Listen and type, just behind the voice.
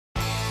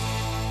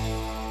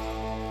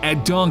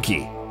At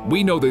Donkey,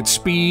 we know that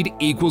speed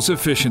equals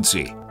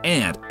efficiency.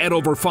 And at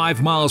over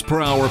 5 miles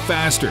per hour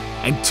faster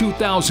and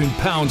 2,000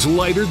 pounds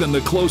lighter than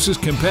the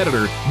closest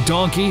competitor,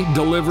 Donkey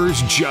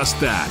delivers just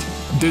that.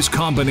 This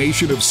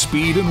combination of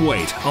speed and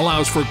weight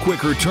allows for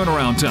quicker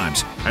turnaround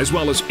times, as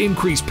well as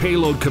increased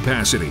payload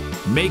capacity,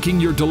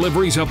 making your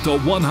deliveries up to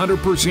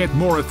 100%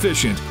 more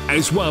efficient,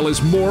 as well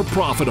as more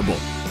profitable.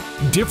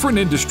 Different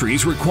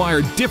industries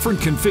require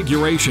different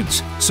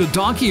configurations, so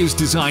Donkey has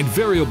designed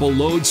variable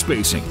load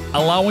spacing,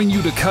 allowing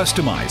you to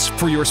customize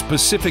for your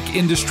specific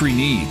industry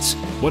needs.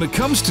 When it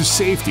comes to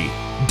safety,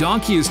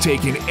 Donkey has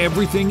taken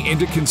everything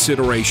into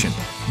consideration.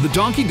 The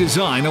Donkey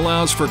design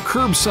allows for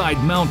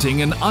curbside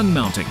mounting and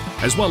unmounting,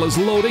 as well as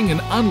loading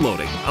and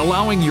unloading,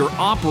 allowing your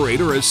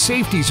operator a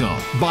safety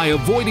zone by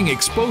avoiding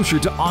exposure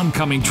to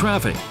oncoming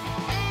traffic.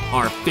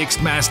 Our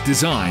fixed mast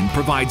design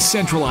provides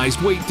centralized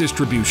weight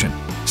distribution,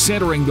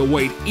 centering the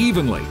weight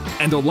evenly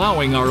and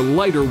allowing our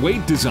lighter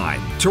weight design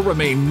to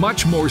remain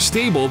much more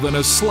stable than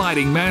a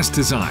sliding mast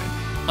design.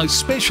 A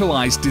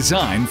specialized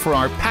design for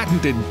our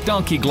patented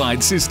Donkey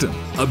Glide system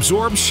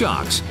absorbs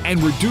shocks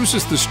and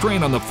reduces the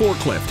strain on the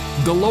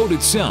forklift, the load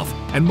itself,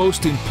 and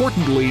most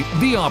importantly,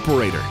 the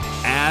operator.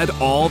 Add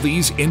all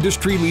these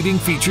industry-leading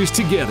features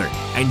together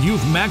and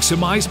you've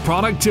maximized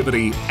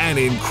productivity and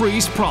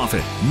increased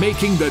profit,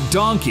 making the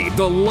Donkey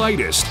the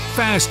lightest,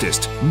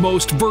 fastest,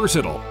 most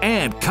versatile,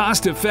 and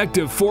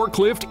cost-effective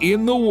forklift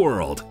in the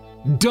world.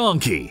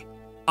 Donkey,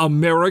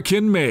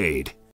 American-made.